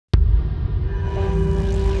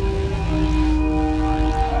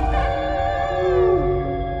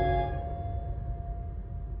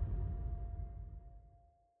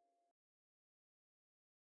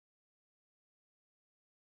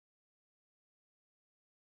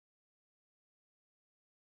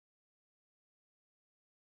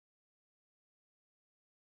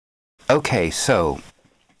Okay, so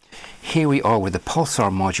here we are with the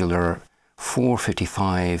Pulsar Modular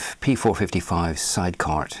P455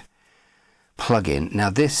 Sidecar plugin. Now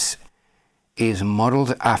this is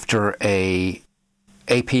modeled after a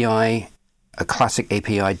classic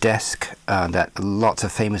API desk that lots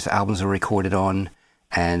of famous albums are recorded on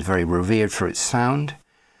and very revered for its sound.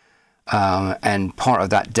 And part of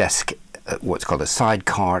that desk, what's called a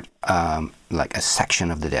sidecar, like a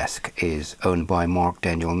section of the desk, is owned by Mark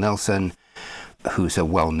Daniel Nelson, who's a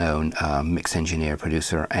well-known mix engineer,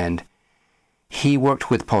 producer, and he worked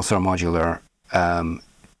with Pulsar Modular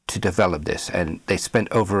to develop this, and they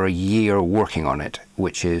spent over a year working on it,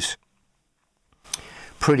 which is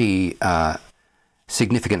pretty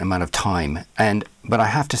significant amount of time. But I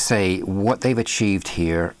have to say, what they've achieved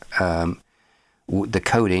here, the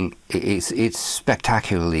coding, it's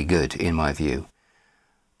spectacularly good in my view.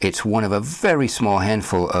 It's one of a very small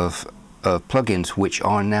handful of plugins which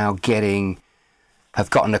are now have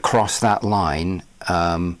gotten across that line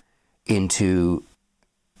into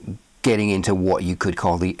getting into what you could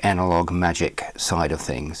call the analog magic side of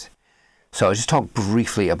things. So I'll just talk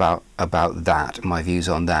briefly about that, my views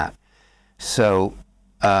on that. So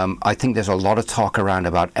I think there's a lot of talk around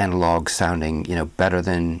about analog sounding, you know, better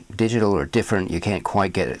than digital or different. You can't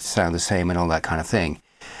quite get it to sound the same and all that kind of thing.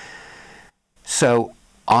 So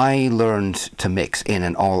I learned to mix in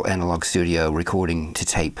an all analog studio, recording to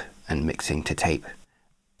tape and mixing to tape.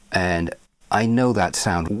 And I know that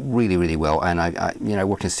sound really, really well. And I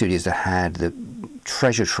worked in studios that had the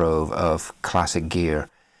treasure trove of classic gear,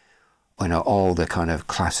 you know, all the kind of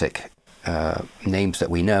classic names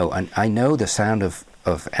that we know. And I know the sound of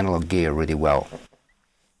analog gear really well.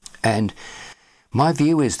 And my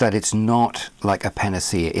view is that it's not like a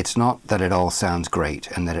panacea. It's not that it all sounds great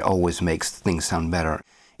and that it always makes things sound better.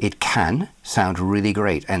 It can sound really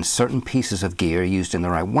great, and certain pieces of gear used in the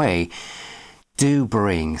right way do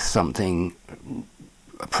bring something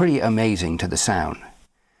pretty amazing to the sound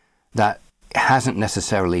that hasn't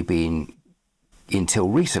necessarily been, until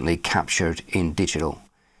recently, captured in digital.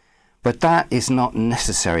 But that is not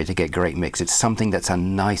necessary to get great mix. It's something that's a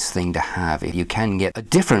nice thing to have. You can get a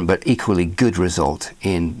different but equally good result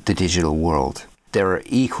in the digital world. There are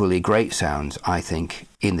equally great sounds, I think,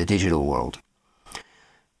 in the digital world.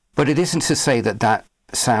 But it isn't to say that that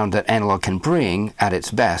sound that analog can bring at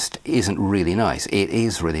its best isn't really nice. It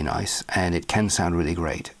is really nice, and it can sound really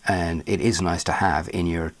great, and it is nice to have in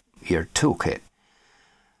your toolkit.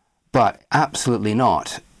 But absolutely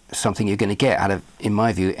not something you're going to get out of, in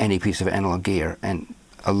my view, any piece of analog gear. And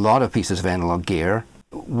a lot of pieces of analog gear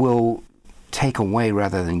will take away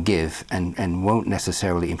rather than give, and won't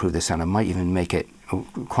necessarily improve the sound, and might even make it,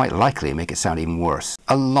 quite likely, make it sound even worse.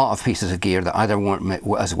 A lot of pieces of gear that either weren't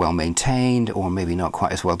as well maintained or maybe not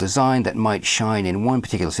quite as well designed, that might shine in one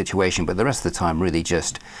particular situation, but the rest of the time really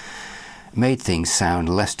just made things sound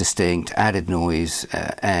less distinct, added noise,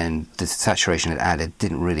 and the saturation it added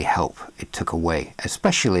didn't really help. It took away,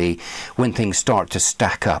 especially when things start to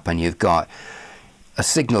stack up and you've got a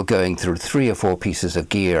signal going through 3 or 4 pieces of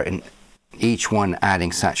gear, and each one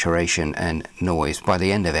adding saturation and noise. By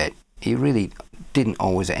the end of it, you really didn't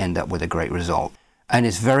always end up with a great result. And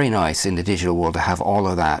it's very nice in the digital world to have all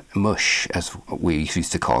of that mush, as we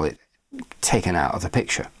used to call it, taken out of the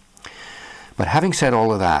picture. But having said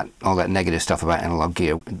all of that negative stuff about analog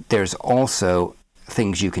gear, there's also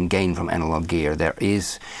things you can gain from analog gear. There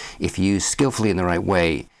is, if used skillfully in the right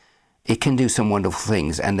way, it can do some wonderful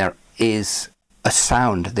things. And there is a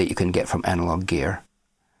sound that you can get from analog gear,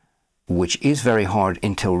 which is very hard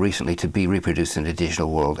until recently to be reproduced in the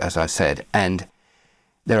digital world, as I've said. And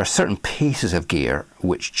there are certain pieces of gear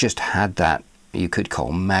which just had that, you could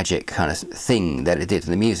call, magic kind of thing that it did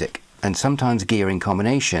to the music. And sometimes gear in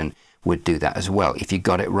combination would do that as well, if you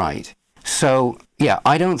got it right. So, yeah,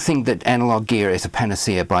 I don't think that analog gear is a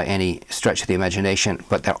panacea by any stretch of the imagination,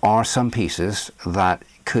 but there are some pieces that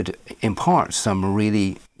could impart some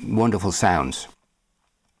really wonderful sounds.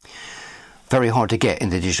 Very hard to get in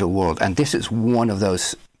the digital world, and this is one of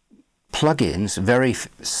those plugins, very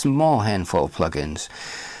small handful of plugins,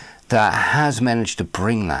 that has managed to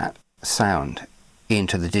bring that sound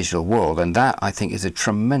into the digital world, and that, I think, is a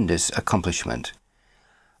tremendous accomplishment.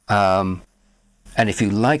 And if you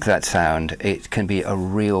like that sound, it can be a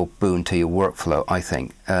real boon to your workflow, I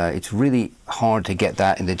think. It's really hard to get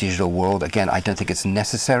that in the digital world. Again, I don't think it's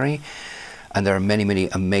necessary, and there are many, many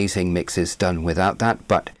amazing mixes done without that,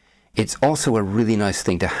 but it's also a really nice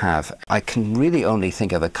thing to have. I can really only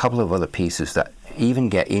think of a couple of other pieces that even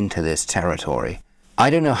get into this territory. I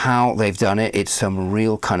don't know how they've done it. It's some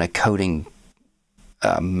real kind of coding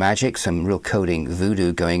magic, some real coding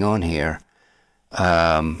voodoo going on here.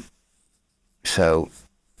 So,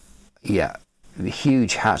 yeah,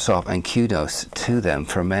 huge hats off and kudos to them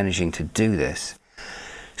for managing to do this.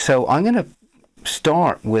 So I'm going to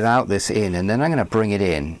start without this in, and then I'm going to bring it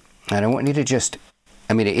in. And I want you to just,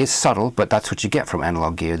 I mean, it is subtle, but that's what you get from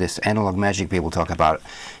analog gear. This analog magic people talk about,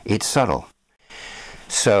 it's subtle.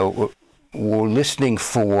 So we're listening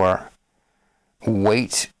for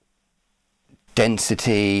weight,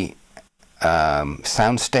 density,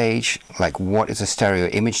 soundstage, like what is a stereo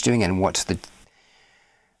image doing and what's the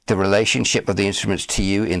relationship of the instruments to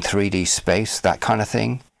you in 3D space, that kind of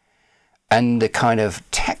thing. And the kind of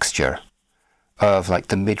texture of like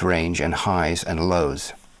the mid-range and highs and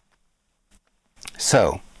lows.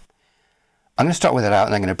 So I'm going to start with it out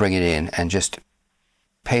and I'm going to bring it in and just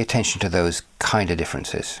pay attention to those kind of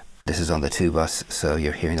differences. This is on the 2-bus, so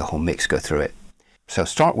you're hearing the whole mix go through it. So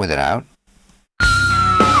start with it out.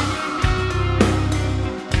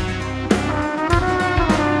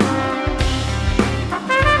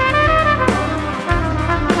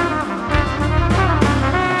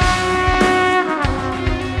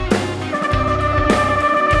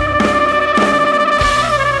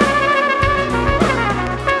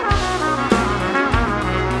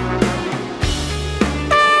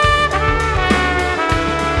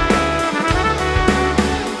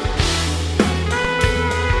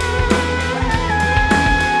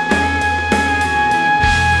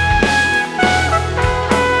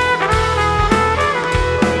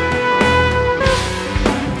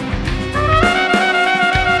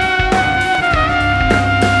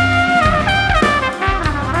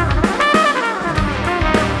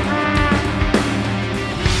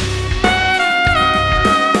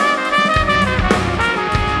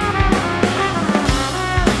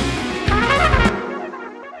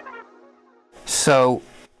 So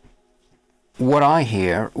what I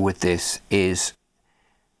hear with this is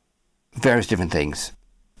various different things.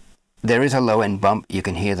 There is a low end bump, you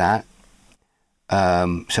can hear that.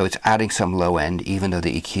 So it's adding some low end, even though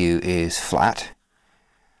the EQ is flat.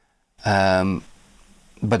 But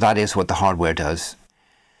that is what the hardware does.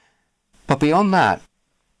 But beyond that,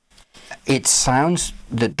 it sounds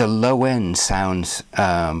that the low end sounds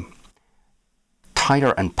tighter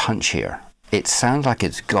and punchier. It sounds like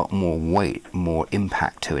it's got more weight, more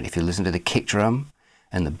impact to it. If you listen to the kick drum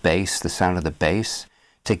and the bass, the sound of the bass,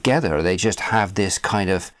 together they just have this kind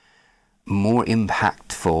of more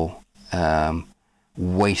impactful,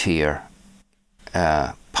 weightier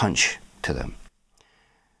punch to them.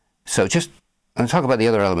 So just, I'm going to talk about the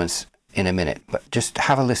other elements in a minute, but just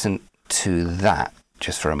have a listen to that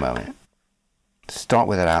just for a moment. Start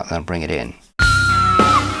with it out and then bring it in.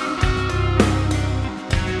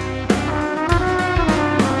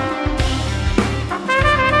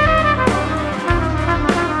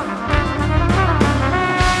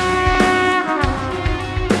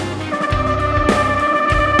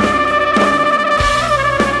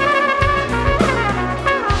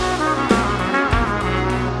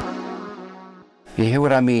 You hear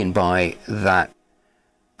what I mean by that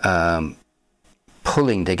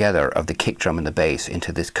pulling together of the kick drum and the bass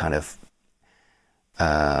into this kind of,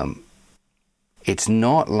 it's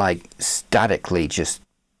not like statically just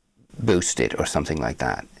boosted or something like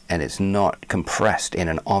that, and it's not compressed in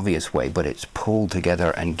an obvious way, but it's pulled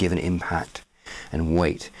together and given impact and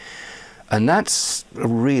weight. And that's a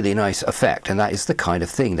really nice effect, and that is the kind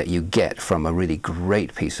of thing that you get from a really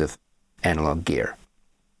great piece of analog gear.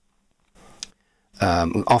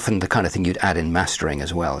 Often the kind of thing you'd add in mastering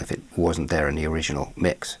as well if it wasn't there in the original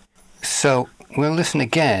mix. So we'll listen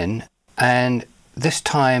again, and this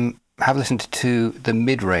time have listened to the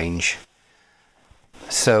mid-range.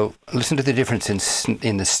 So listen to the difference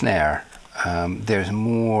in the snare. There's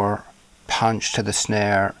more punch to the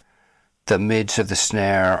snare. The mids of the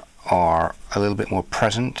snare are a little bit more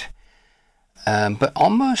present. But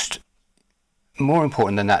almost more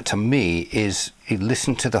important than that to me is you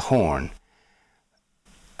listen to the horn.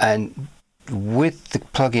 And with the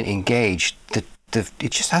plugin engaged, it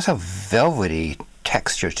just has a velvety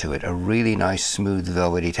texture to it, a really nice, smooth,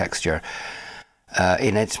 velvety texture.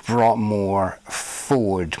 And it's brought more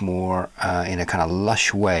forward, more in a kind of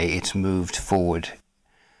lush way. It's moved forward.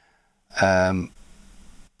 Okay,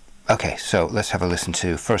 so let's have a listen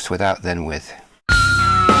to first without, then with.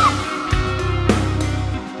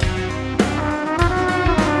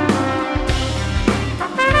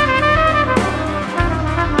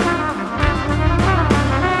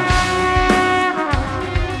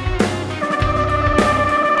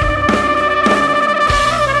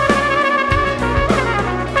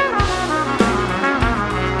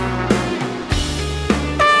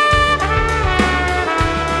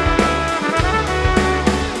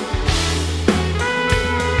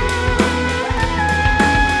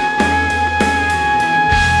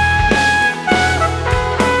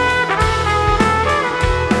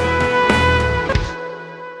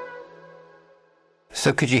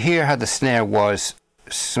 So could you hear how the snare was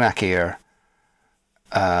smackier?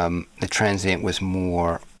 The transient was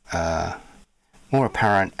more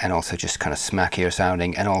apparent, and also just kind of smackier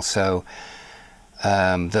sounding, and also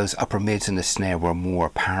those upper mids in the snare were more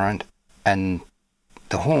apparent, and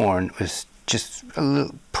the horn was just a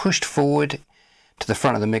little pushed forward to the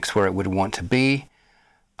front of the mix where it would want to be,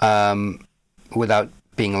 without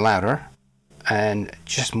being louder, and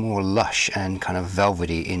just more lush and kind of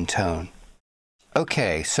velvety in tone.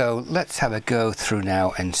 Okay, so let's have a go through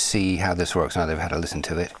now and see how this works. Now, they've had to listen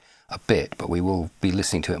to it a bit, but we will be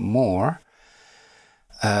listening to it more.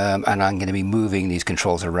 And I'm going to be moving these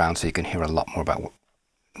controls around so you can hear a lot more about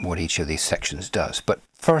what each of these sections does. But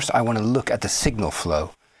first, I want to look at the signal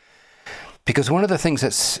flow. Because one of the things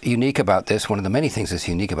that's unique about this, one of the many things that's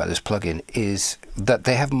unique about this plugin, is that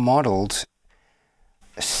they have modeled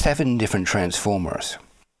 7 different transformers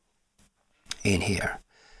in here.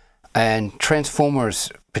 And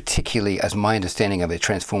transformers, particularly, as my understanding of it,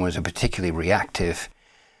 transformers are particularly reactive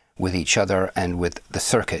with each other and with the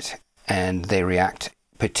circuit. And they react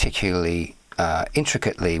particularly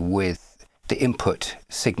intricately with the input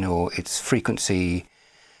signal, its frequency,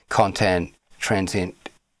 content, transient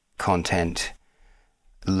content,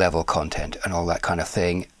 level content, and all that kind of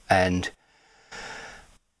thing. And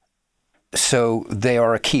so they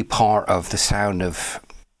are a key part of the sound of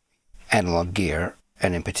analog gear,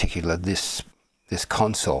 and in particular this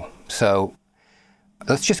console. So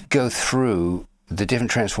let's just go through the different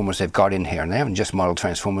transformers they've got in here. And they haven't just modeled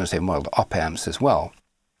transformers, they've modeled op-amps as well.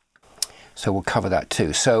 So we'll cover that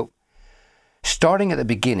too. So starting at the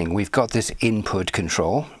beginning, we've got this input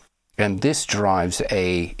control, and this drives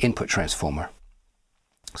a input transformer.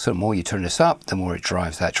 So the more you turn this up, the more it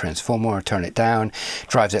drives that transformer. Turn it down,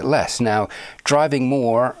 drives it less. Now, driving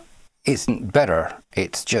more isn't better,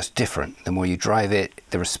 it's just different. The more you drive it,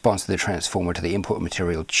 the response of the transformer to the input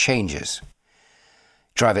material changes.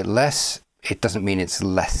 Drive it less, it doesn't mean it's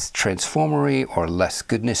less transformery or less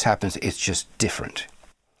goodness happens, it's just different.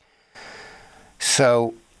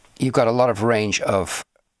 So you've got a lot of range of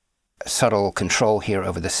subtle control here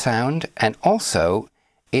over the sound, and also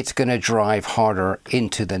it's going to drive harder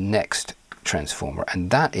into the next transformer, and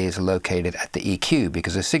that is located at the EQ,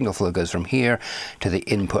 because the signal flow goes from here to the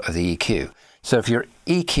input of the EQ. So if your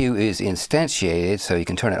EQ is instantiated, so you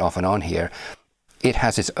can turn it off and on here, it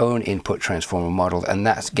has its own input transformer modeled, and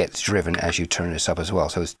that gets driven as you turn this up as well.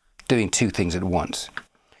 So it's doing 2 things at once.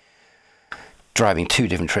 Driving 2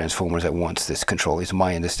 different transformers at once, this control is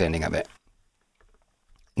my understanding of it.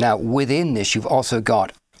 Now within this you've also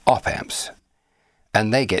got op-amps,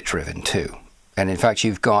 and they get driven too. And in fact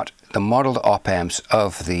you've got the modeled op-amps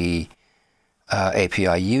of the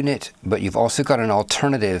API unit, but you've also got an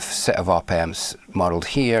alternative set of op-amps modeled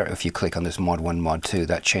here. If you click on this mod 1, mod 2,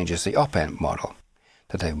 that changes the op-amp model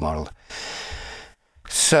that they've modeled.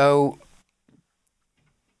 So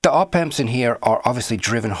the op-amps in here are obviously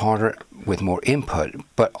driven harder with more input,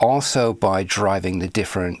 but also by driving the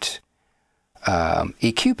different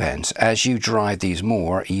EQ bands. As you drive these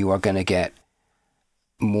more, you are going to get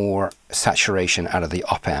more saturation out of the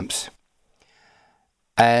op-amps.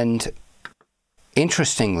 And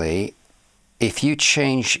interestingly, if you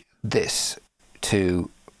change this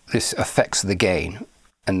to, this affects the gain,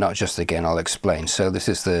 and not just the gain, I'll explain. So this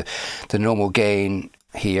is the normal gain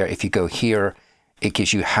here. If you go here, it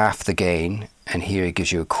gives you half the gain, and here it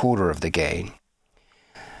gives you a quarter of the gain.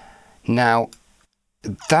 Now,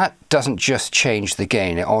 that doesn't just change the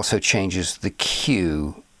gain, it also changes the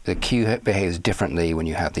Q. The Q behaves differently when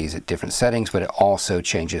you have these at different settings, but it also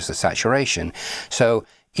changes the saturation. So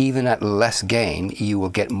even at less gain, you will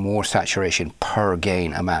get more saturation per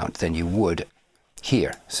gain amount than you would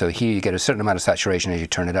here. So here you get a certain amount of saturation as you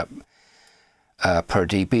turn it up per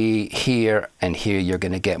dB. Here and here you're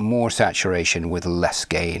going to get more saturation with less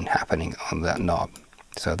gain happening on that knob.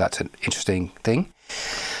 So that's an interesting thing.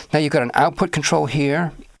 Now you've got an output control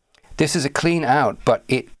here. This is a clean out, but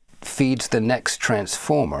it feeds the next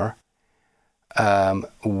transformer,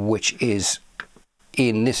 which is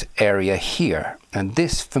in this area here. And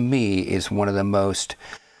this, for me, is one of the most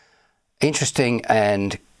interesting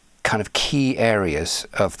and kind of key areas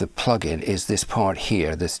of the plugin, is this part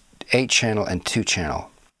here, this 8-channel and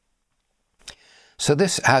 2-channel. So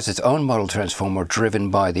this has its own model transformer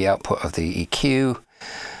driven by the output of the EQ.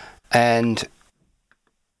 And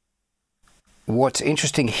what's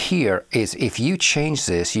interesting here is if you change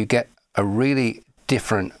this, you get a really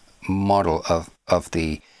different model of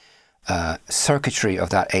the circuitry of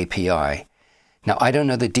that API. Now, I don't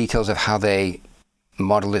know the details of how they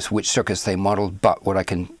model this, which circuits they modeled, but what I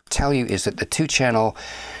can tell you is that the 2-channel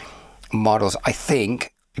models, I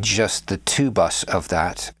think, just the 2-bus of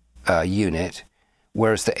that unit,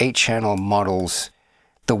 whereas the 8-channel models,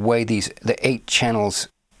 the way the 8 channels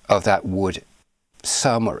of that would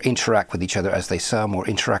sum or interact with each other as they sum or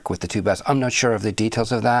interact with the 2-bus. I'm not sure of the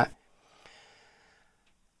details of that.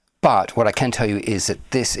 But what I can tell you is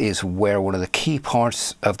that this is where one of the key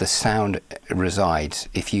parts of the sound resides.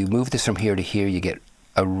 If you move this from here to here, you get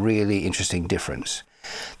a really interesting difference.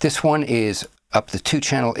 This one is up the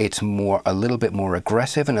 2-channel, it's a little bit more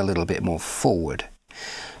aggressive and a little bit more forward.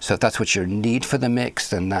 So if that's what you need for the mix,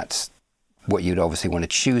 then that's what you'd obviously want to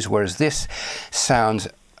choose. Whereas this sounds,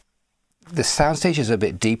 the soundstage is a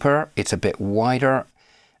bit deeper, it's a bit wider,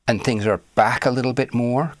 and things are back a little bit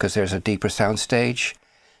more because there's a deeper soundstage.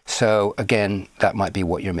 So again, that might be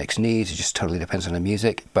what your mix needs. It just totally depends on the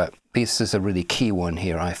music. But this is a really key one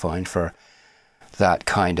here, I find, for that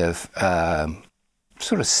kind of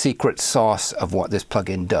sort of secret sauce of what this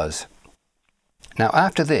plugin does. Now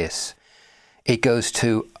after this, it goes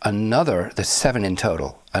to another, there's 7 in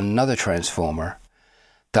total, another transformer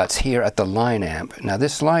that's here at the line amp. Now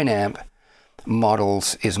this line amp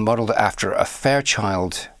is modeled after a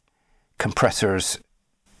Fairchild compressors,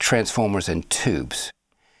 transformers and tubes.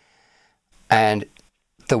 And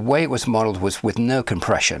the way it was modeled was with no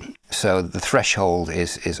compression. So the threshold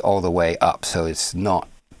is all the way up. So it's not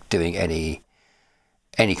doing any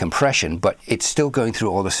compression, but it's still going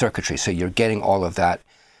through all the circuitry. So you're getting all of that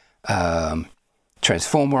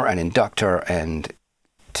transformer and inductor and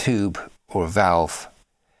tube or valve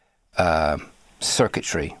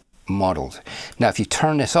circuitry modeled. Now, if you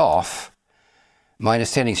turn this off, my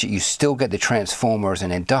understanding is that you still get the transformers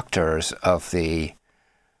and inductors of the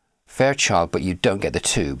Fairchild, but you don't get the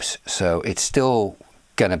tubes. So it's still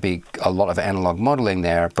going to be a lot of analog modeling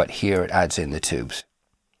there, but here it adds in the tubes.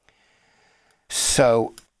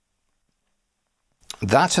 So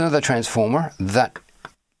that's another transformer that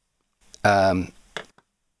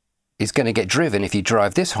is going to get driven. If you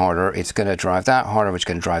drive this harder, it's going to drive that harder, which is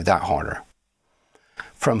going to drive that harder.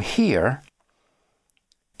 From here,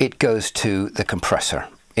 it goes to the compressor,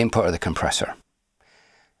 input of the compressor,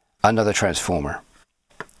 another transformer.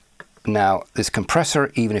 Now, this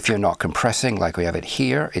compressor, even if you're not compressing like we have it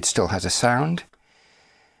here, it still has a sound.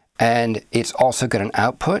 And it's also got an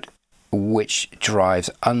output, which drives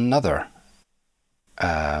another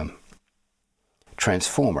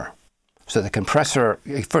transformer. So the compressor,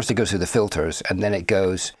 first it goes through the filters, and then it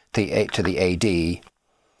goes to the AD.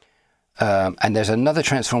 And there's another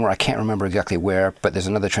transformer, I can't remember exactly where, but there's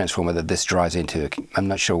another transformer that this drives into. I'm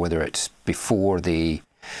not sure whether it's before the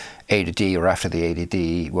A to D or after the A to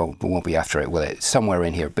D. Well, it won't be after it, will it? Somewhere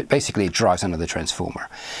in here, but basically it drives another transformer.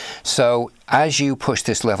 So as you push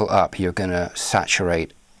this level up, you're going to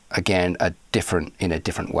saturate again in a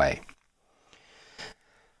different way.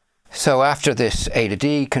 So after this A to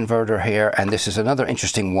D converter here, and this is another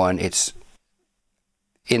interesting one, it's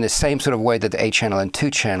in the same sort of way that the 8-channel and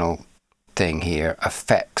 2-channel thing here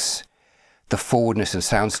affects the forwardness and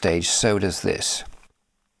soundstage, so does this.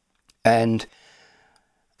 And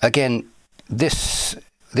again, this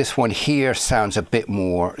one here sounds a bit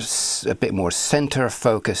more center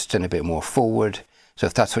focused and a bit more forward. So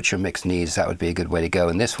if that's what your mix needs, that would be a good way to go.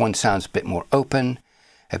 And this one sounds a bit more open,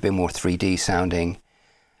 a bit more 3D sounding,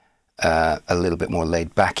 a little bit more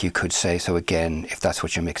laid back, you could say. So again, if that's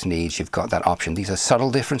what your mix needs, you've got that option. These are subtle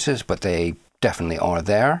differences, but they definitely are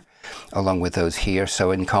there, along with those here. So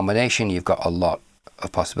in combination, you've got a lot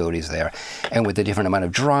of possibilities there. And with the different amount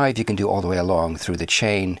of drive you can do all the way along through the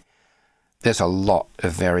chain, there's a lot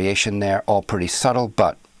of variation there, all pretty subtle,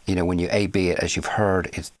 but you know, when you A/B it, as you've heard,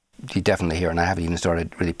 you definitely hear, and I haven't even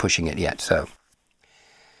started really pushing it yet. So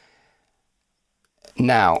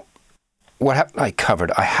now, what haven't I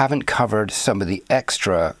covered? I haven't covered some of the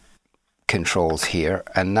extra controls here,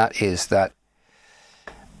 and that is that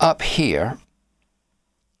up here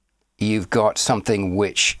you've got something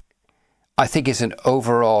which I think is an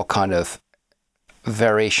overall kind of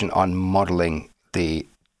variation on modeling the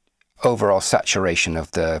overall saturation of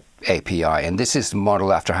the API. And this is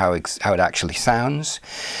modeled after how it actually sounds,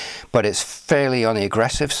 but it's fairly on the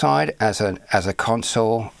aggressive side as a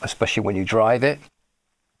console, especially when you drive it,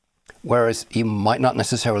 whereas you might not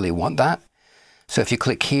necessarily want that. So if you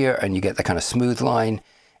click here and you get the kind of smooth line,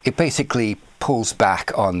 it basically pulls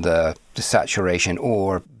back on the saturation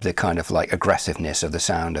or the kind of like aggressiveness of the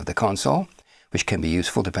sound of the console, which can be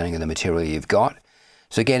useful depending on the material you've got.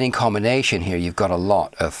 So again, in combination here, you've got a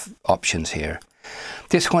lot of options here.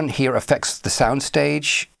 This one here affects the sound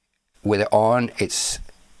stage. With it on, it's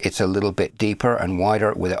a little bit deeper and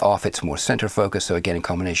wider. With it off, it's more center focused. So again, in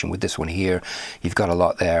combination with this one here, you've got a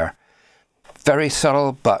lot there. Very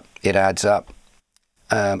subtle, but it adds up.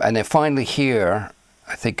 And then finally here,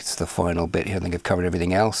 I think it's the final bit here. I think I've covered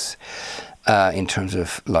everything else in terms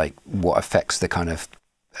of like what affects the kind of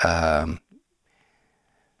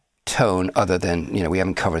tone, other than, you know, we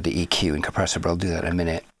haven't covered the EQ and compressor, but I'll do that in a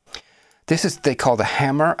minute. This is, they call the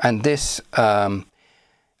hammer, and this, as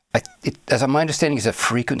my understanding, is a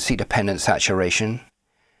frequency-dependent saturation,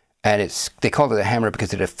 and they call it a hammer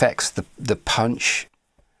because it affects the punch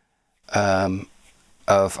of,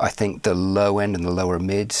 I think, the low end and the lower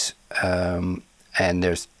mids, and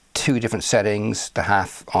there's two different settings: the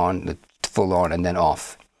half on, the full on, and then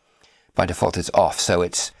off. By default, it's off, so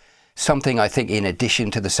it's something, I think, in addition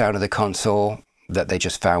to the sound of the console, that they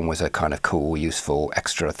just found was a kind of cool, useful,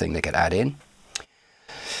 extra thing they could add in.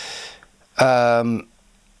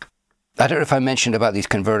 I don't know if I mentioned about these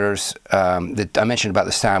converters. I mentioned about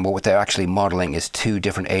the sound, but what they're actually modeling is two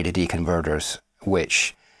different A to D converters,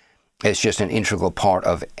 which is just an integral part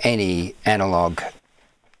of any analog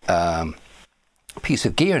piece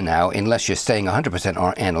of gear now, unless you're staying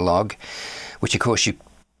 100% analog, which of course you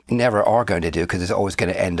never are going to do, because it's always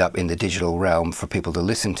going to end up in the digital realm for people to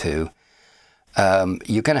listen to.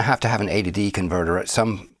 You're going to have an A to D converter at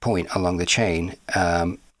some point along the chain.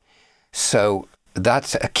 So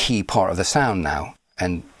that's a key part of the sound now.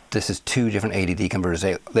 And this is two different A to D converters.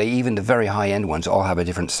 They even the very high-end ones all have a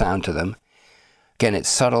different sound to them. Again, it's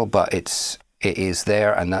subtle, but it is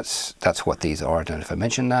there, and that's what these are. I don't know if I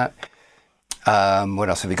mentioned that. What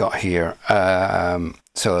else have we got here?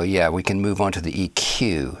 So yeah, we can move on to the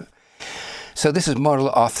EQ. So this is modeled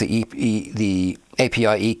off the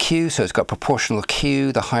API EQ, so it's got proportional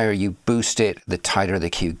Q. The higher you boost it, the tighter the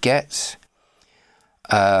Q gets.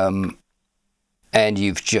 And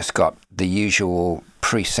you've just got the usual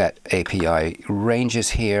preset API ranges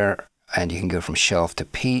here, and you can go from shelf to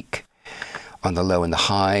peak on the low and the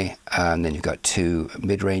high, and then you've got two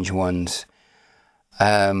mid-range ones.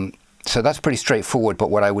 So that's pretty straightforward, but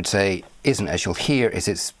what I would say isn't, as you'll hear, is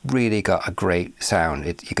it's really got a great sound.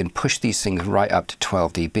 You can push these things right up to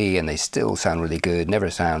 12 dB and they still sound really good. Never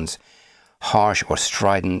sounds harsh or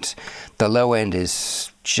strident. The low end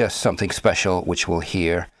is just something special, which we'll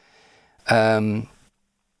hear. And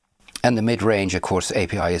the mid-range, of course,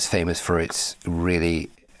 API is famous for its really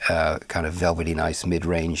kind of velvety nice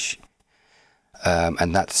mid-range.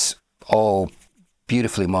 And that's all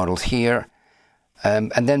beautifully modeled here.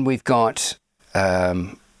 And then we've got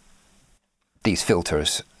these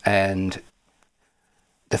filters, and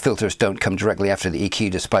the filters don't come directly after the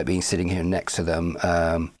EQ, despite being sitting here next to them.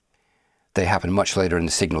 They happen much later in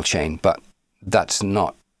the signal chain, but that's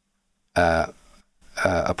not a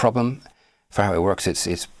problem for how it works.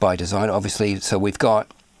 It's by design, obviously. So we've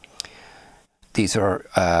got, these are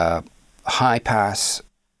high pass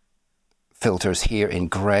filters here in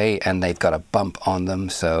gray, and they've got a bump on them,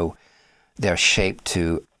 so they're shaped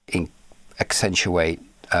to accentuate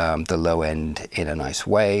the low end in a nice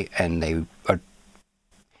way, and they are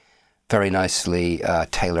very nicely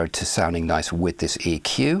tailored to sounding nice with this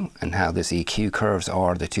EQ, and how this EQ curves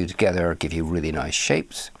are, the two together give you really nice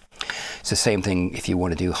shapes. It's the same thing if you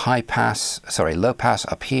want to do low pass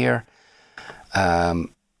up here.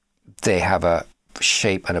 They have a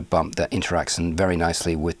shape and a bump that interacts very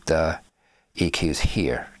nicely with the EQs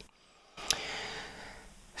here.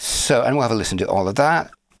 So, and we'll have a listen to all of that.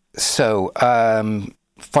 So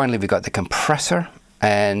finally we've got the compressor,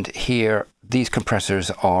 and here these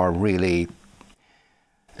compressors are really,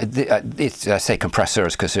 I say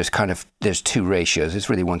compressors because there's two ratios. It's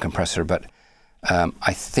really one compressor, but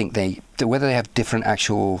I think whether they have different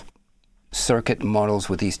actual circuit models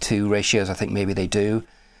with these two ratios, I think maybe they do.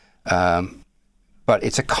 But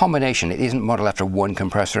it's a combination. It isn't modeled after one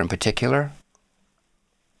compressor in particular.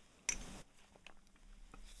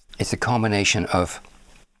 It's a combination of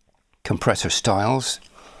compressor styles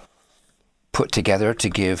put together to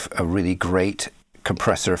give a really great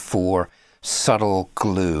compressor for subtle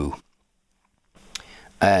glue.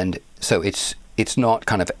 And so it's not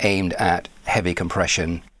kind of aimed at heavy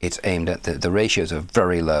compression. It's aimed at the ratios are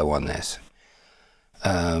very low on this.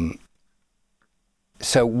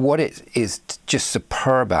 So what it is just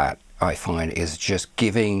superb at, I find, is just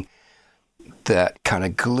giving that kind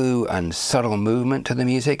of glue and subtle movement to the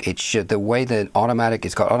music. It's just the way that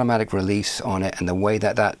it's got automatic release on it, and the way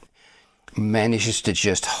that manages to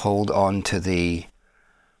just hold on to the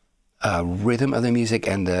rhythm of the music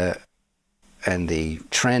and the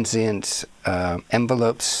transient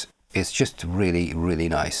envelopes is just really, really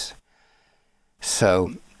nice.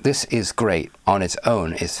 So this is great on its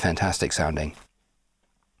own. It's fantastic sounding.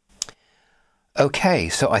 Okay,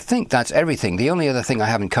 so I think that's everything. The only other thing I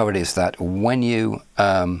haven't covered is that when you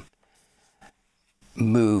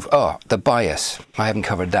move, oh, the bias, I haven't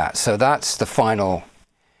covered that. So that's the final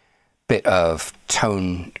bit of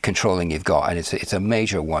tone controlling you've got, and it's a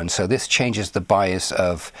major one. So this changes the bias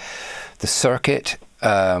of the circuit,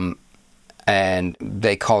 and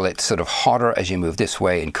they call it sort of hotter as you move this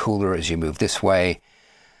way and cooler as you move this way.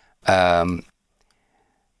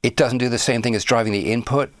 It doesn't do the same thing as driving the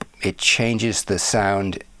input. It changes the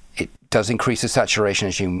sound. It does increase the saturation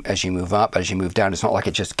as you move up. As you move down, it's not like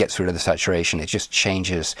it just gets rid of the saturation. It just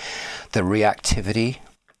changes the reactivity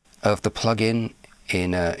of the plugin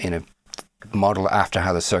in a model after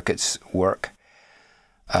how the circuits work,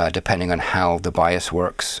 depending on how the bias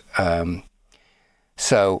works.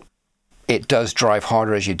 So it does drive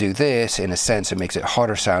harder as you do this. In a sense, it makes it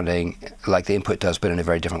hotter sounding like the input does, but in a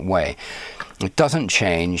very different way. It doesn't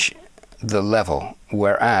change the level,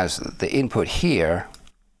 whereas the input here,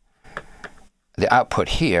 the output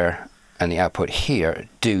here, and the output here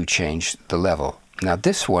do change the level. Now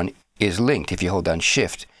this one is linked, if you hold down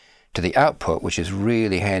Shift, to the output, which is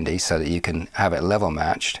really handy so that you can have it level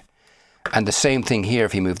matched. And the same thing here,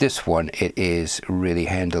 if you move this one, it is really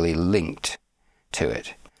handily linked to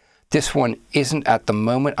it. This one isn't at the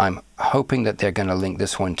moment. I'm hoping that they're going to link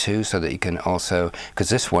this one too, so that you can also, because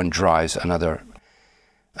this one drives another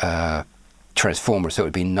transformer, so it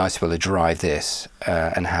would be nice to be able to drive this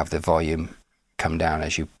and have the volume come down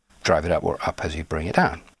as you drive it up, or up as you bring it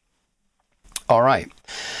down. All right,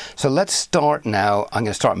 so let's start now. I'm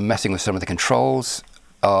going to start messing with some of the controls.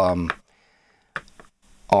 I'll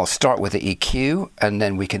start with the EQ, and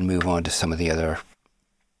then we can move on to some of the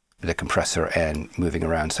compressor and moving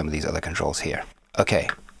around some of these other controls here. Okay,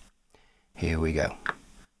 here we go.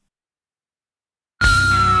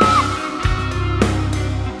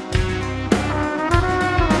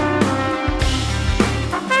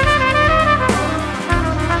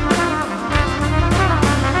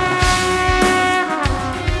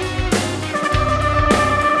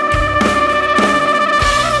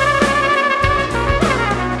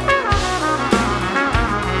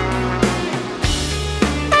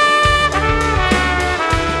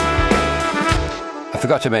 I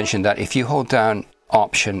forgot to mention that if you hold down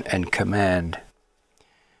Option and Command,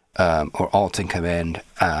 or Alt and Command,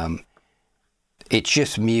 it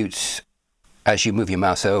just mutes as you move your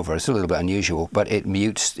mouse over. It's a little bit unusual, but it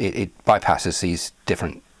mutes, it bypasses these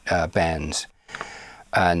different bands.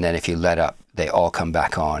 And then if you let up, they all come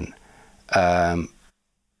back on.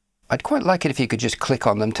 I'd quite like it if you could just click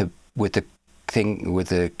on them with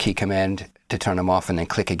the key command to turn them off, and then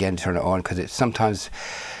click again to turn it on, because it's sometimes,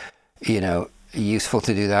 you know, useful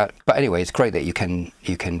to do that. But anyway, it's great that you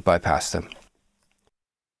can bypass them.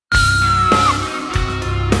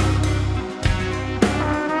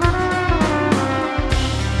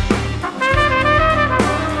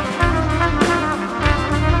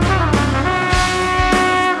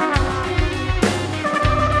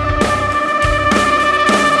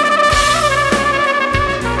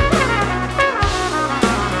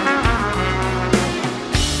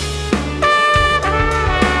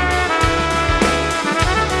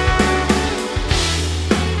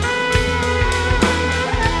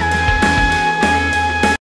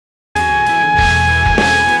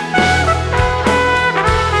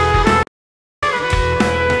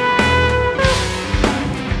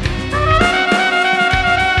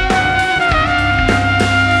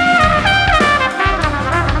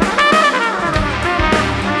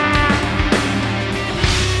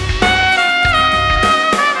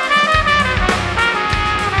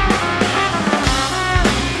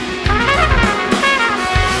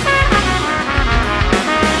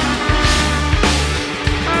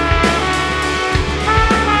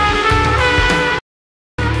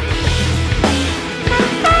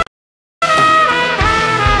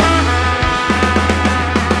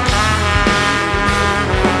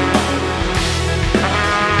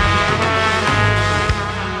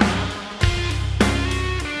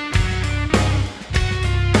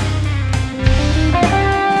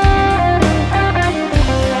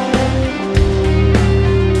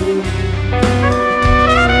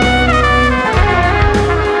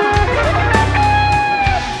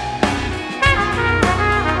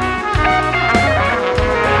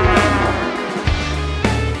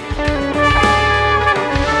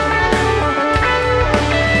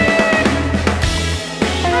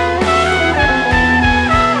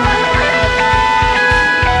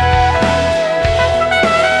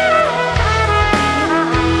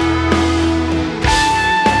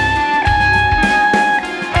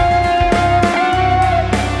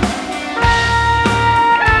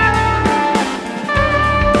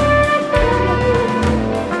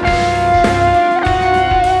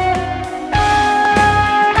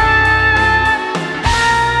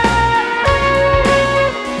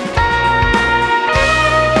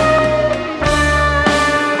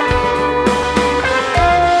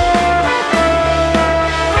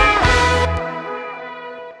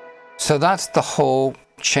 So that's the whole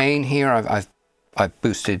chain here. I've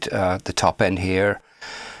boosted the top end here.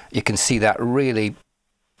 You can see that really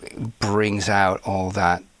brings out all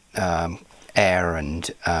that air,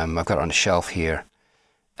 and I've got it on a shelf here,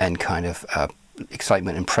 and kind of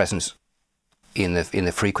excitement and presence in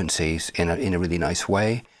the frequencies in a really nice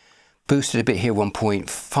way. Boosted a bit here,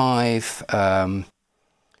 1.5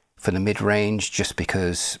 for the mid-range, just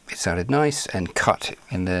because it sounded nice, and cut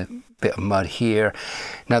in the bit of mud here.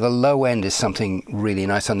 Now the low end is something really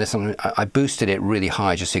nice on this one. I boosted it really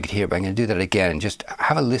high just so you could hear it, but I'm going to do that again. Just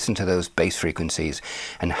have a listen to those bass frequencies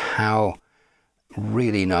and how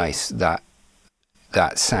really nice that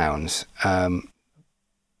sounds. And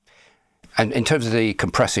in terms of the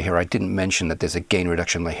compressor here, I didn't mention that there's a gain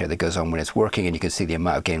reduction light here that goes on when it's working, and you can see the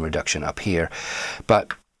amount of gain reduction up here.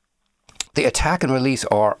 But the attack and release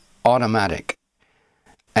are automatic.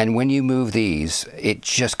 And when you move these, it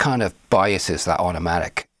just kind of biases that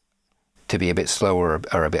automatic to be a bit slower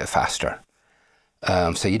or a bit faster.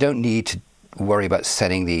 So you don't need to worry about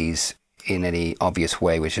setting these in any obvious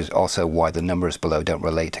way, which is also why the numbers below don't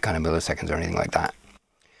relate to kind of milliseconds or anything like that.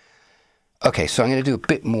 Okay, so I'm going to do a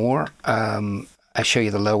bit more. I'll show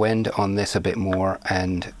you the low end on this a bit more,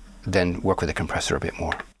 and then work with the compressor a bit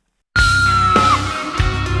more.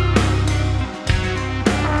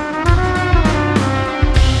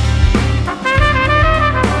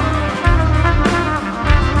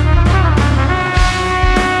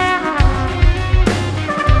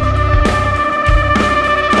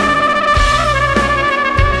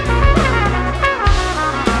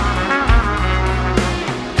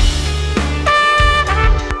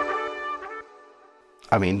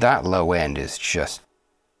 I mean, that low end is just,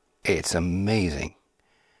 it's amazing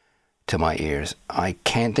to my ears. I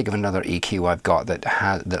can't think of another EQ I've got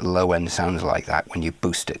that low end sounds like that when you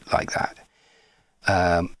boost it like that.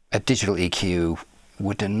 A digital EQ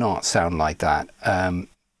would not sound like that.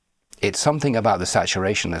 It's something about the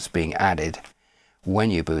saturation that's being added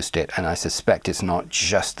when you boost it, and I suspect it's not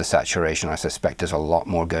just the saturation. I suspect there's a lot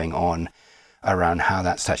more going on around how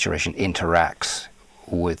that saturation interacts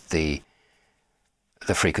with the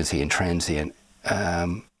frequency and transient.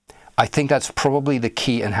 I think that's probably the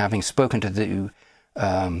key, and having spoken to the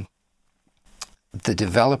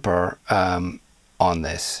developer on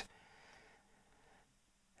this,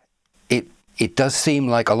 it does seem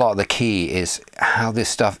like a lot of the key is how this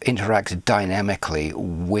stuff interacts dynamically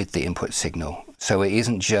with the input signal. So it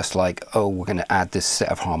isn't just like, oh, we're going to add this set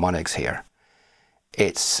of harmonics here.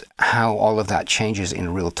 It's how all of that changes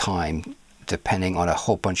in real time, depending on a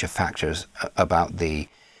whole bunch of factors about the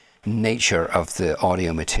nature of the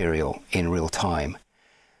audio material in real time,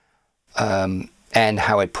 and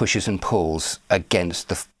how it pushes and pulls against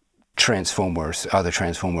the transformers, other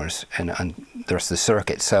transformers, and the rest of the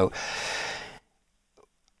circuit. So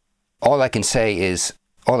all I can say is,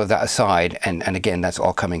 all of that aside, and again, that's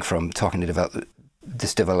all coming from talking to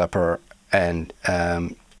this developer and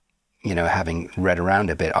you know, having read around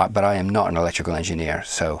a bit, but I am not an electrical engineer,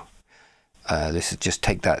 so this is just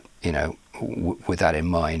take that, you know, with that in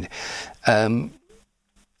mind. I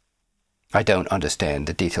don't understand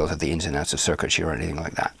the details of the ins and outs of circuitry or anything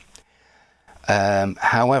like that.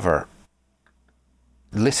 However,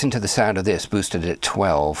 listen to the sound of this boosted at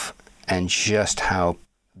 12, and just how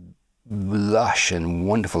lush and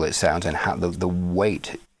wonderful it sounds, and how the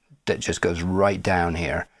weight that just goes right down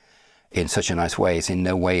here in such a nice way. It's in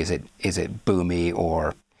no way is it boomy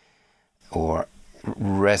or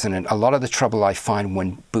resonant. A lot of the trouble I find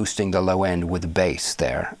when boosting the low end with bass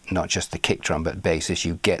there, not just the kick drum but bass, is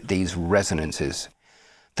you get these resonances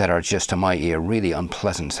that are just, to my ear, really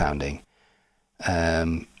unpleasant sounding.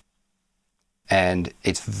 And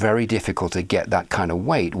it's very difficult to get that kind of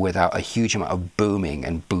weight without a huge amount of booming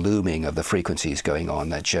and blooming of the frequencies going on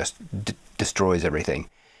that just destroys everything.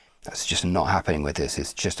 That's just not happening with this.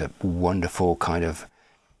 It's just a wonderful kind of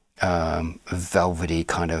velvety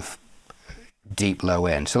kind of deep low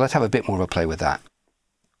end. So let's have a bit more of a play with that.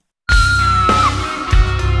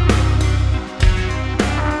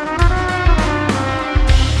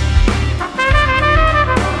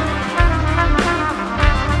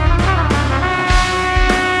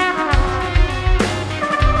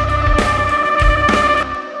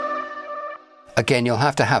 Again, you'll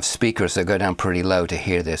have to have speakers that go down pretty low to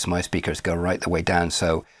hear this. My speakers go right the way down,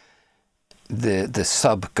 so the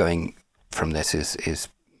sub going from this is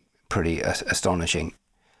pretty astonishing.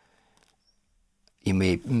 You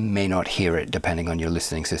may not hear it depending on your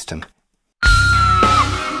listening system.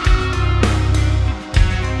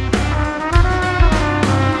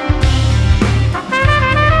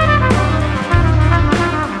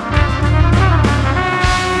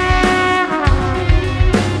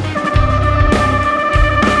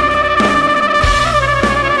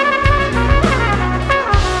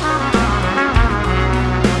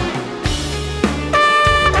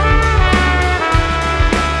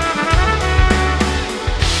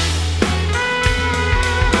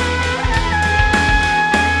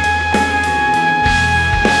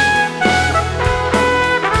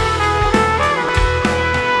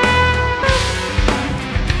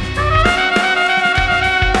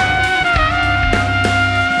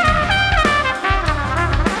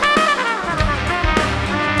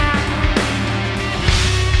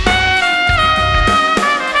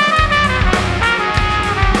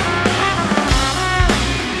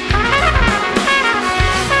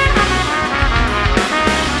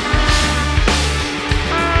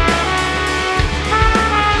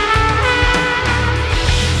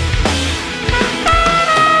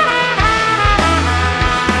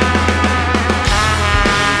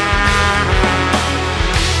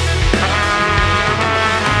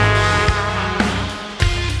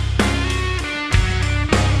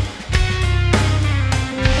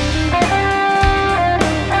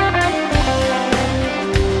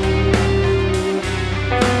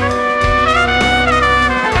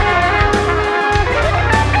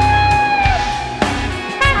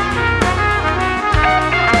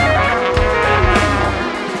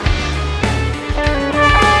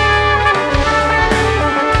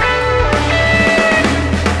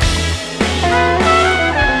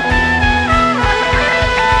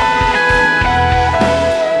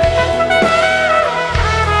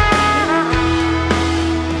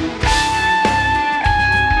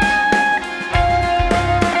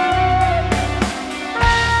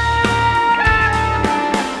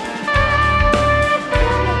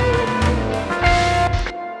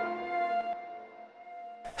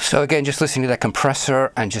 So again, just listening to that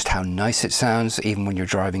compressor and just how nice it sounds, even when you're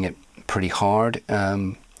driving it pretty hard.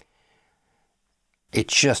 It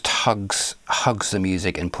just hugs the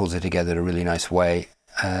music and pulls it together in a really nice way.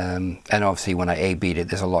 And obviously when I A-beat it,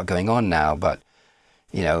 there's a lot going on now, but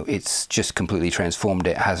you know, it's just completely transformed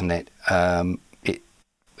it, hasn't it? I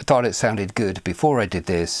thought it sounded good before I did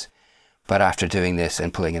this, but after doing this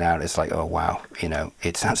and pulling it out, it's like, oh wow, you know,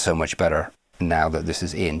 it sounds so much better now that this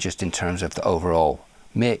is in, just in terms of the overall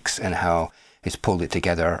mix and how it's pulled it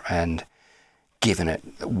together and given it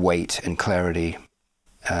weight and clarity,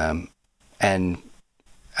 and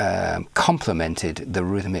complemented the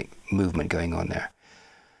rhythmic movement going on there.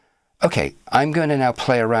 Okay, I'm going to now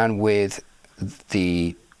play around with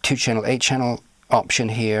the 2-channel, 8-channel option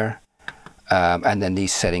here, and then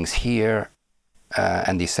these settings here,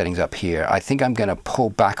 and these settings up here. I think I'm going to pull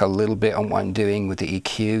back a little bit on what I'm doing with the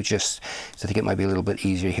EQ, just so I think it might be a little bit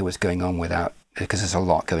easier to hear what's going on without, because there's a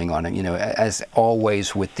lot going on. And you know, as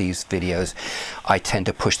always with these videos, I tend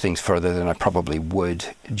to push things further than I probably would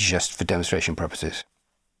just for demonstration purposes.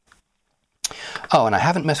 Oh, and I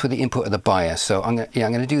haven't messed with the input of the bias, so I'm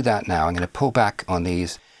going to do that now. I'm going to pull back on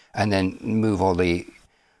these and then move all the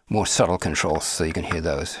more subtle controls so you can hear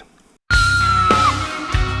those.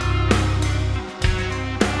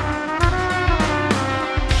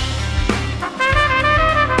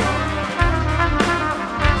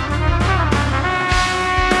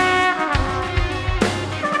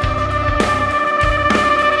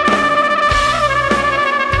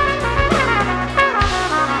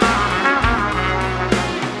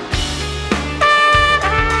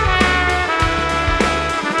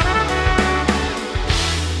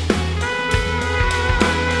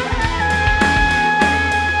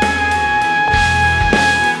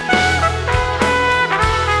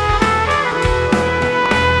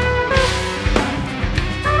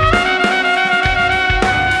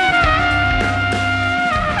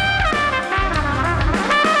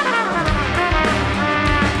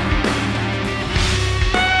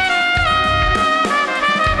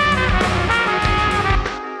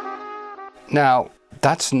 Now,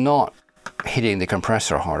 that's not hitting the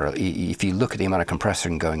compressor harder. If you look at the amount of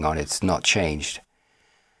compressing going on, it's not changed.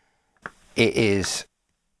 It is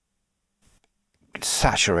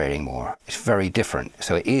saturating more. It's very different.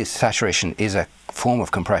 So it is, saturation is a form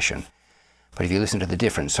of compression. But if you listen to the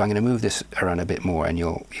difference, so I'm going to move this around a bit more and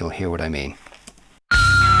you'll hear what I mean.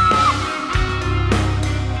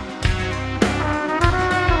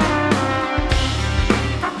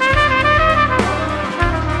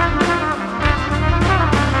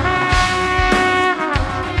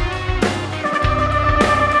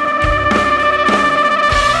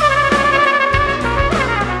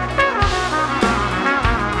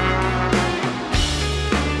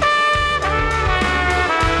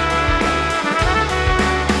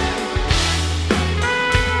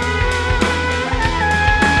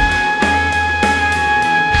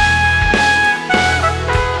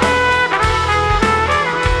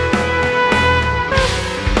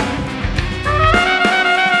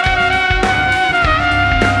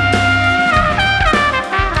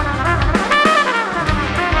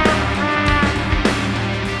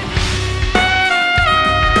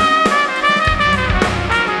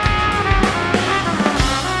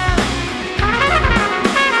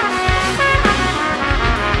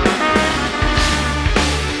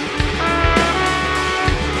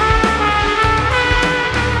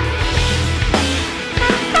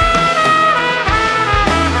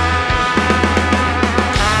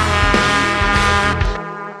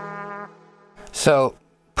 So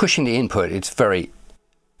pushing the input, it's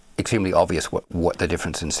extremely obvious what the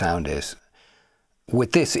difference in sound is.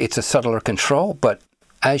 With this, it's a subtler control, but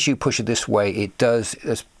as you push it this way, it does,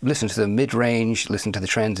 listen to the mid-range, listen to the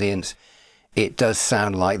transients, it does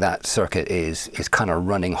sound like that circuit is kind of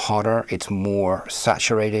running hotter. It's more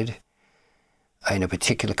saturated in a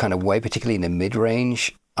particular kind of way, particularly in the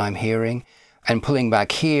mid-range I'm hearing. And pulling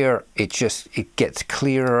back here, it gets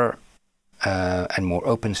clearer and more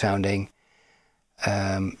open sounding.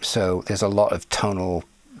 So there's a lot of tonal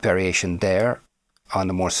variation there on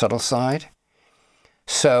the more subtle side.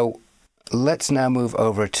 So let's now move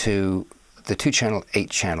over to the 2-channel,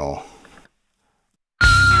 8-channel.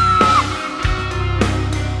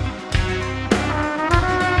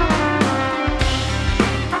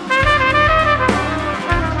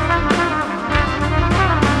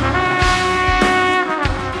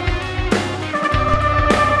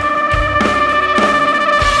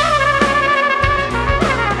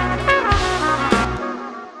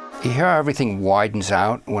 You hear how everything widens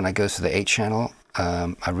out when I go to the 8-channel.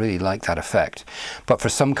 I really like that effect. But for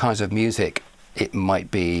some kinds of music, it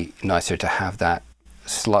might be nicer to have that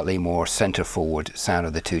slightly more center forward sound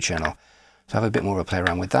of the 2-channel. So I have a bit more of a play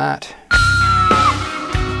around with that.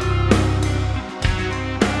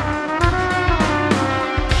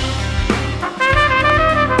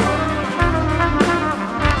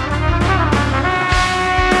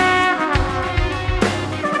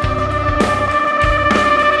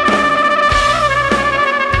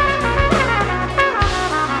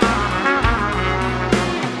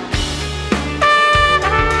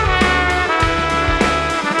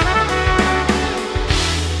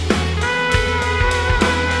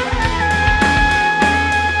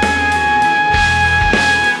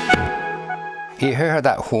 You hear how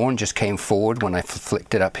that horn just came forward when I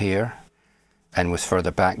flicked it up here and was further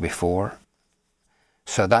back before.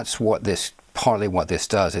 So that's what this, partly what this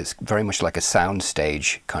does. It's very much like a sound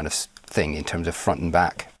stage kind of thing in terms of front and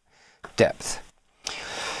back depth.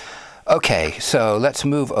 Okay, so let's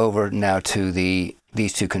move over now to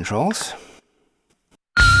these two controls.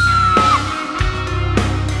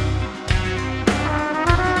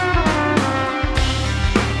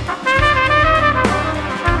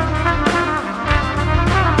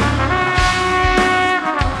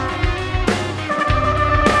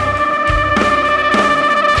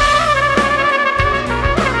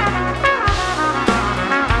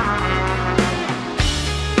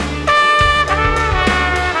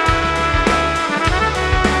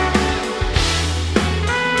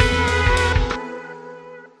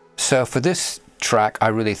 So for this track, I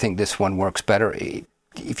really think this one works better.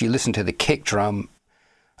 If you listen to the kick drum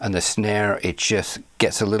and the snare, it just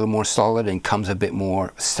gets a little more solid and comes a bit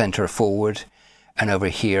more center forward. And over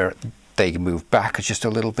here, they move back just a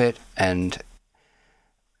little bit. And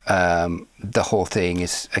the whole thing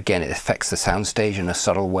is, again, it affects the soundstage in a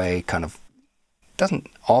subtle way, kind of doesn't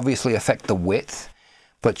obviously affect the width,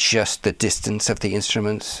 but just the distance of the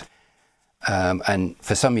instruments. And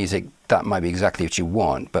for some music, that might be exactly what you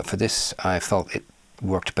want, but for this, I felt it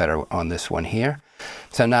worked better on this one here.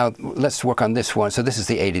 So now let's work on this one. So this is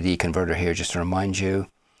the A to D converter here, just to remind you.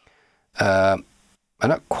 I'm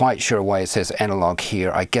not quite sure why it says analog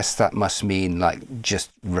here. I guess that must mean like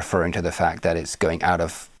just referring to the fact that it's going out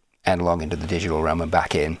of analog into the digital realm and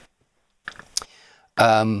back in.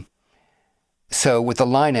 So with the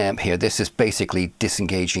line amp here, this is basically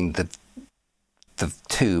disengaging the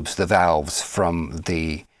tubes, the valves from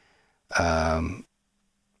the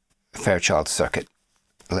Fairchild circuit.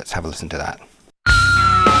 Let's have a listen to that.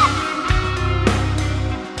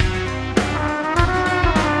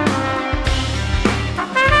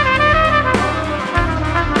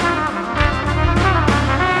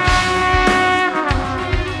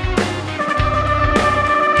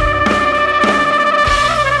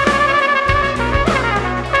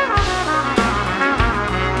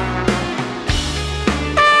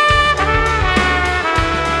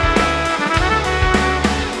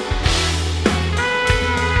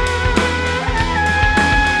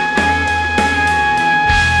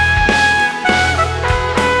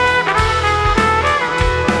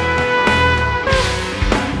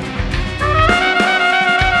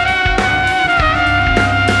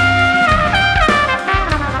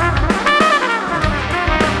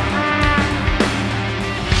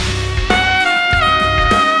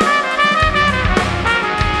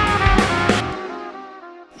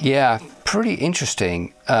 Yeah, pretty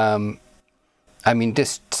interesting. I mean,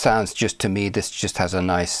 this sounds just, to me, this just has a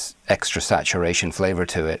nice extra saturation flavor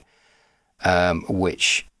to it,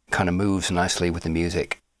 which kind of moves nicely with the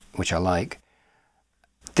music, which I like.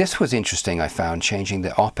 This was interesting, I found, changing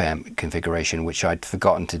the op amp configuration, which I'd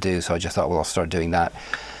forgotten to do, so I just thought, well, I'll start doing that.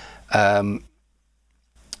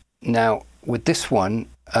 Now, with this one,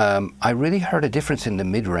 I really heard a difference in the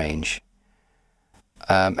mid-range,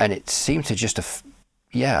 and it seemed to just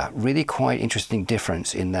yeah, really quite interesting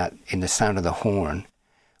difference in that, in the sound of the horn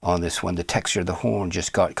on this one. The texture of the horn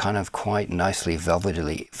just got kind of quite nicely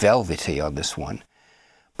velvety on this one,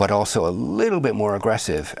 but also a little bit more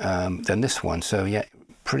aggressive than this one. So yeah,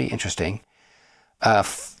 pretty interesting.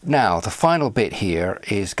 Now, the final bit here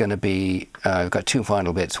is going to be, I've got two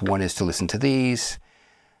final bits. One is to listen to these,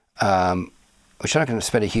 which I'm not going to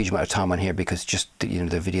spend a huge amount of time on here because just, you know,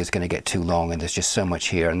 the video is going to get too long and there's just so much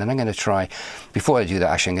here. And then I'm going to try, before I do that,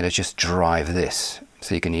 actually, I'm going to just drive this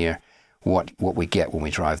so you can hear what we get when we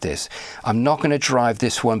drive this. I'm not going to drive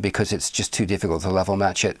this one because it's just too difficult to level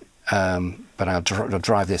match it, but I'll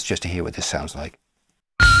drive this just to hear what this sounds like.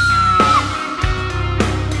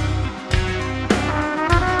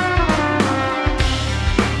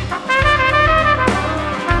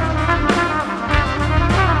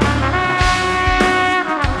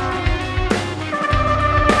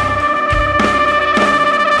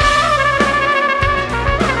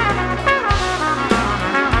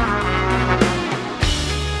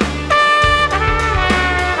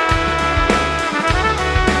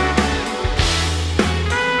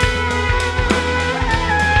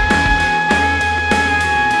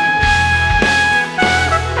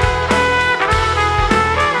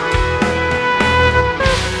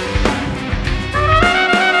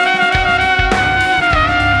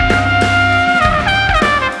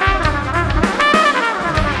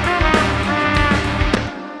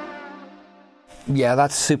 Yeah,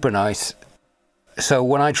 that's super nice. So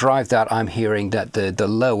when I drive that, I'm hearing that the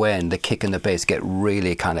low end, the kick and the bass get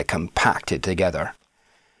really kind of compacted together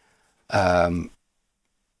in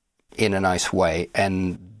a nice way,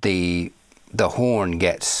 and the horn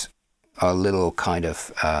gets a little kind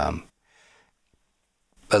of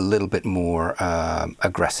a little bit more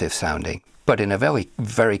aggressive sounding, but in a very,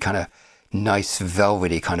 very kind of nice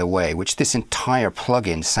velvety kind of way, which this entire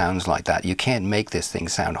plugin sounds like that. You can't make this thing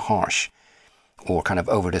sound harsh or kind of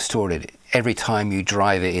over distorted. Every time you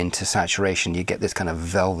drive it into saturation, you get this kind of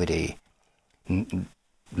velvety,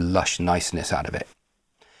 lush niceness out of it.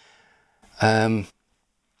 And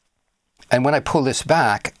when I pull this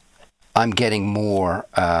back, I'm getting more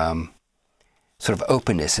sort of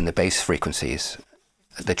openness in the bass frequencies.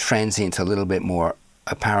 The transient's a little bit more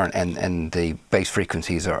apparent, and the bass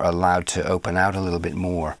frequencies are allowed to open out a little bit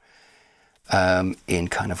more in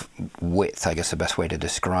kind of width, I guess the best way to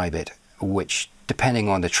describe it, which depending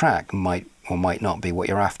on the track might or might not be what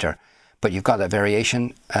you're after, but you've got that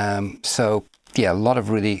variation. So yeah, a lot of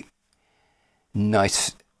really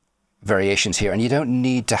nice variations here, and you don't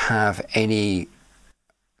need to have any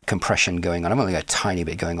compression going on. I'm only got a tiny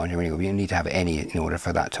bit going on here anyway. You don't need to have any in order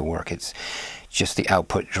for that to work. It's just the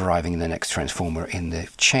output driving the next transformer in the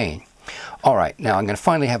chain. All right, now I'm going to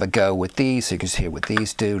finally have a go with these, so you can see what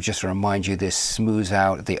these do. Just to remind you, this smooths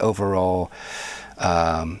out the overall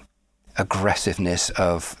aggressiveness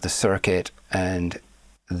of the circuit, and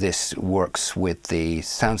this works with the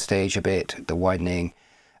soundstage a bit, the widening,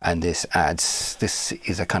 and this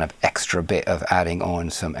is a kind of extra bit of adding on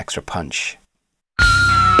some extra punch.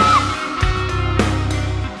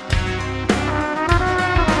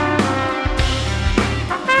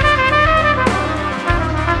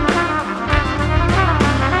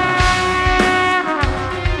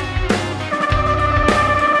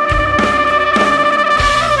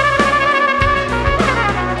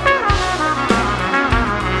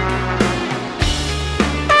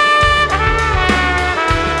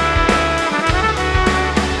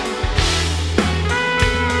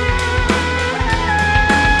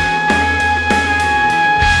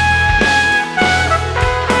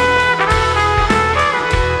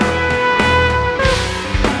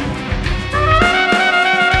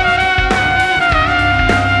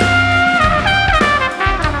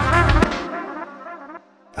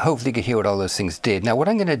 Hopefully you can hear what all those things did. Now what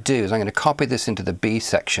I'm going to do is I'm going to copy this into the B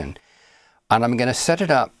section, and I'm going to set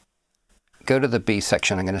it up, go to the B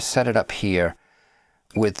section, I'm going to set it up here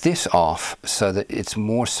with this off so that it's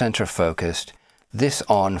more center focused, this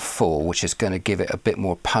on full, which is going to give it a bit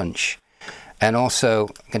more punch, and also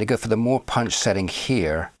I'm going to go for the more punch setting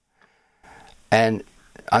here, and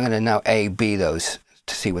I'm going to now A-B those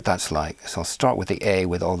to see what that's like. So I'll start with the A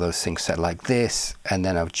with all those things set like this, and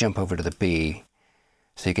then I'll jump over to the B,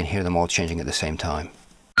 so you can hear them all changing at the same time.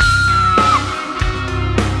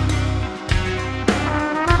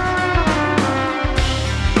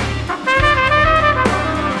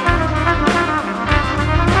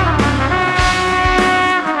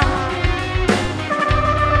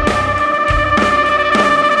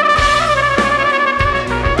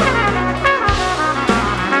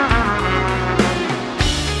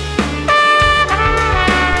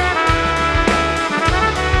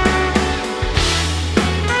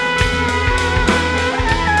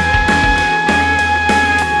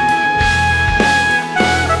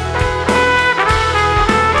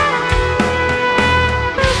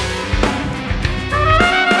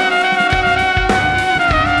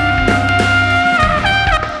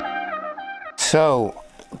 So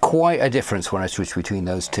quite a difference when I switched between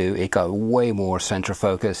those two. It got way more center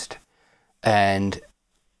focused, and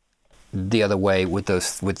the other way with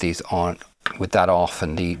these on, with that off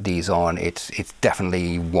and these on, it's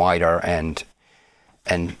definitely wider and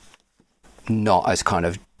not as kind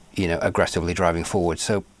of, you know, aggressively driving forward.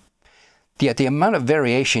 So yeah, the amount of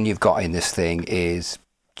variation you've got in this thing is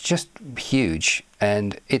just huge,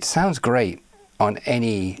 and it sounds great on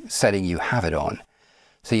any setting you have it on.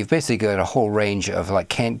 So you've basically got a whole range of like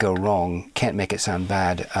can't go wrong, can't make it sound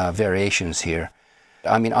bad variations here.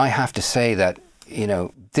 I mean, I have to say that, you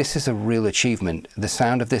know, this is a real achievement. The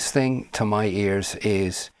sound of this thing to my ears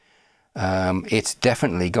is, it's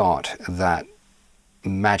definitely got that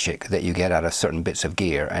magic that you get out of certain bits of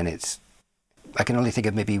gear, and I can only think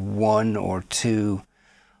of maybe one or two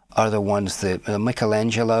other ones. That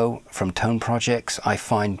Michelangelo from Tone Projects, I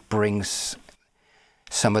find, brings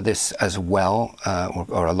some of this as well,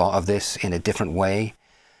 or a lot of this in a different way.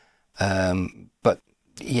 But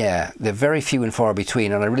yeah, they're very few and far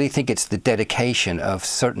between, and I really think it's the dedication of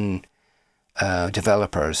certain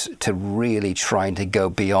developers to really trying to go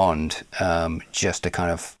beyond just a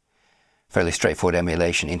kind of fairly straightforward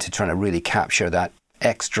emulation into trying to really capture that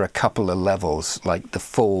extra couple of levels, like the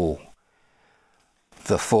full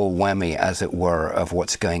whammy, as it were, of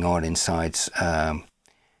what's going on inside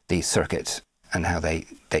these circuits and how they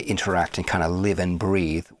interact and kind of live and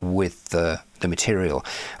breathe with the material.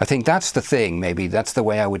 I think that's the thing, maybe that's the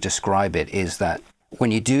way I would describe it, is that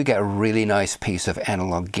when you do get a really nice piece of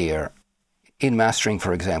analog gear, in mastering,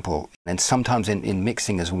 for example, and sometimes in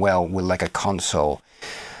mixing as well with like a console,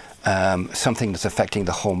 something that's affecting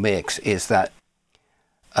the whole mix is that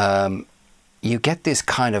you get this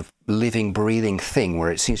kind of living, breathing thing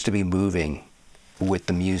where it seems to be moving with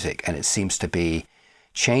the music, and it seems to be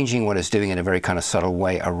changing what it's doing in a very kind of subtle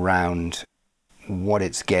way around what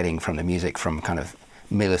it's getting from the music, from kind of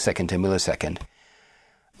millisecond to millisecond,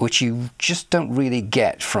 which you just don't really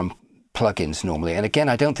get from plugins normally. And again,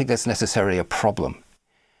 I don't think that's necessarily a problem,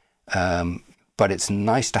 but it's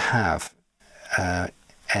nice to have,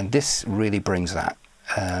 and this really brings that.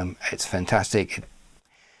 It's fantastic.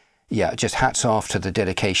 Yeah, just hats off to the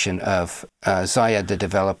dedication of Zayed, the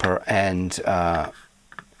developer, and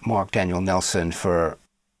Mark Daniel Nelson for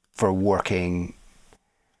working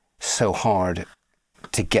so hard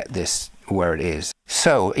to get this where it is.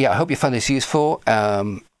 So yeah, I hope you found this useful.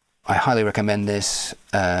 I highly recommend this.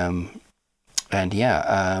 And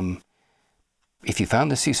yeah, if you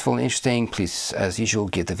found this useful and interesting, please, as usual,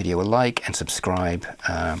 give the video a like and subscribe.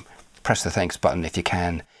 Press the thanks button if you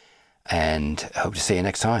can, and hope to see you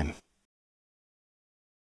next time.